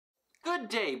Good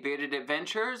day, bearded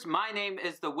adventurers. My name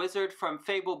is the Wizard from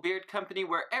Fable Beard Company,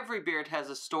 where every beard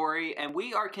has a story, and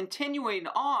we are continuing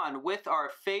on with our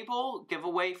Fable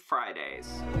Giveaway Fridays.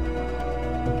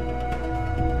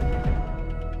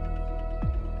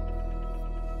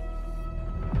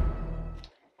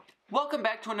 Welcome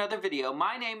back to another video.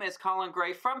 My name is Colin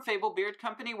Gray from Fable Beard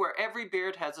Company, where every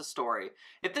beard has a story.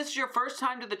 If this is your first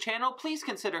time to the channel, please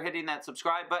consider hitting that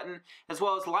subscribe button, as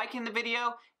well as liking the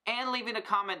video and leaving a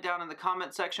comment down in the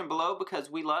comment section below,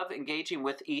 because we love engaging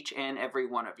with each and every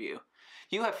one of you.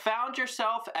 You have found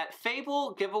yourself at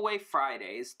Fable Giveaway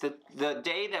Fridays, the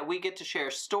day that we get to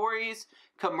share stories,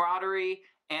 camaraderie,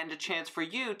 and a chance for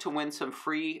you to win some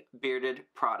free bearded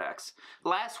products.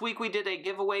 Last week we did a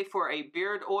giveaway for a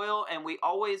beard oil, and we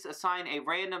always assign a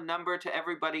random number to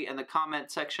everybody in the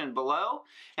comment section below,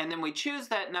 and then we choose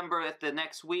that number at the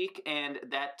next week, and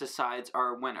that decides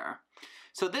our winner.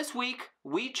 So this week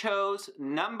we chose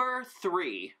number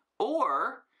 3,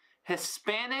 or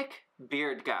Hispanic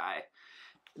Beard Guy.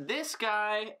 This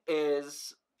guy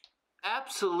is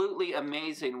absolutely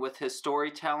amazing with his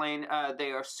storytelling.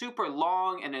 They are super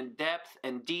long and in-depth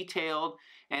and detailed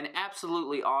and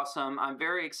absolutely awesome. I'm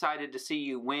very excited to see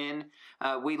you win.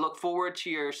 We look forward to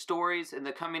your stories in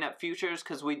the coming up futures,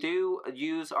 because we do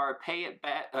use our pay it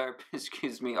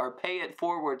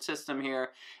forward system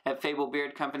here at Fable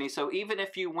Beard Company. So even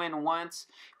if you win once,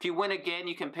 if you win again,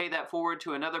 you can pay that forward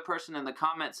to another person in the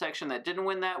comment section that didn't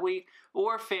win that week,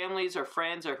 or families or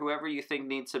friends or whoever you think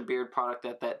needs some beard product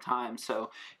at that time.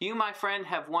 So you, my friend,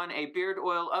 have won a beard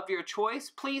oil of your choice.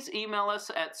 Please email us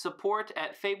at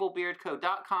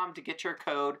support@fablebeardco.com to get your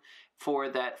code for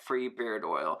that free beard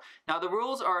oil. Now the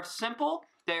rules are simple.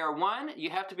 They are: 1,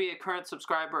 you have to be a current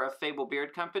subscriber of Fable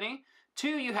Beard Company.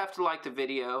 2, you have to like the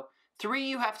video. 3,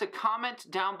 you have to comment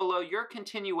down below your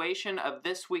continuation of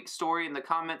this week's story in the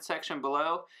comment section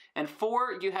below. And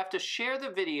 4, you have to share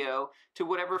the video to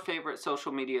whatever favorite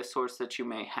social media source that you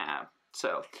may have.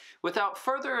 So, without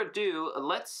further ado,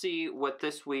 let's see what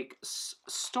this week's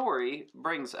story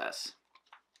brings us.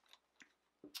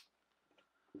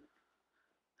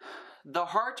 The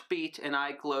heartbeat and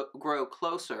I grow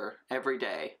closer every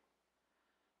day.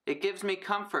 It gives me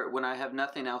comfort when I have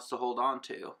nothing else to hold on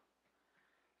to.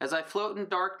 As I float in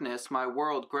darkness, my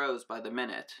world grows by the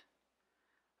minute.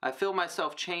 I feel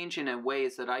myself changing in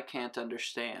ways that I can't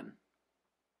understand.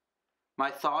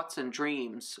 My thoughts and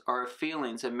dreams are of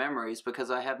feelings and memories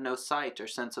because I have no sight or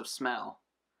sense of smell.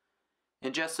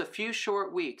 In just a few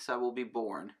short weeks, I will be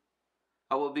born.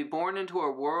 I will be born into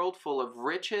a world full of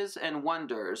riches and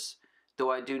wonders, though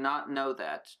I do not know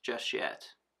that just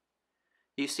yet.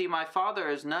 You see, my father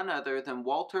is none other than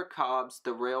Walter Cobb's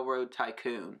the railroad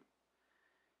tycoon.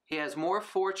 He has more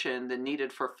fortune than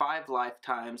needed for 5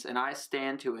 lifetimes, and I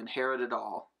stand to inherit it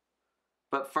all.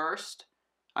 But first,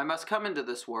 I must come into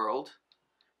this world,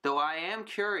 though I am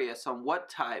curious on what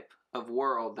type of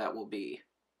world that will be.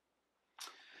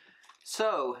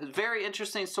 So, very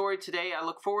interesting story today. I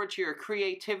look forward to your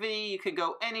creativity. You can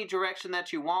go any direction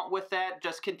that you want with that.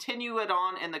 Just continue it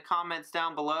on in the comments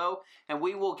down below, and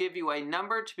we will give you a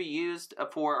number to be used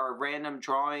for our random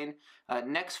drawing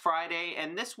next Friday.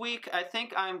 And this week, I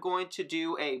think I'm going to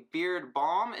do a beard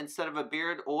balm instead of a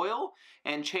beard oil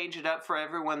and change it up for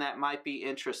everyone that might be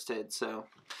interested. So,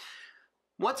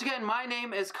 once again, my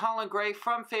name is Colin Gray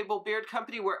from Fable Beard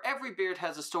Company, where every beard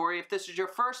has a story. If this is your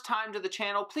first time to the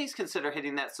channel, please consider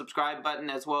hitting that subscribe button,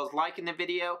 as well as liking the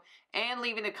video and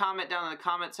leaving a comment down in the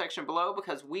comment section below,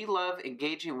 because we love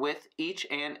engaging with each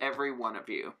and every one of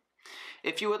you.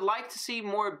 If you would like to see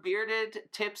more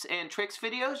bearded tips and tricks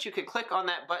videos, you can click on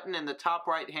that button in the top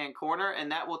right hand corner,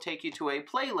 and that will take you to a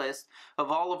playlist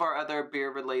of all of our other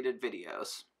beard related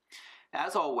videos.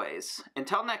 As always,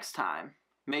 until next time,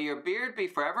 may your beard be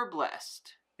forever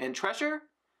blessed, and treasure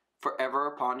forever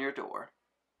upon your door.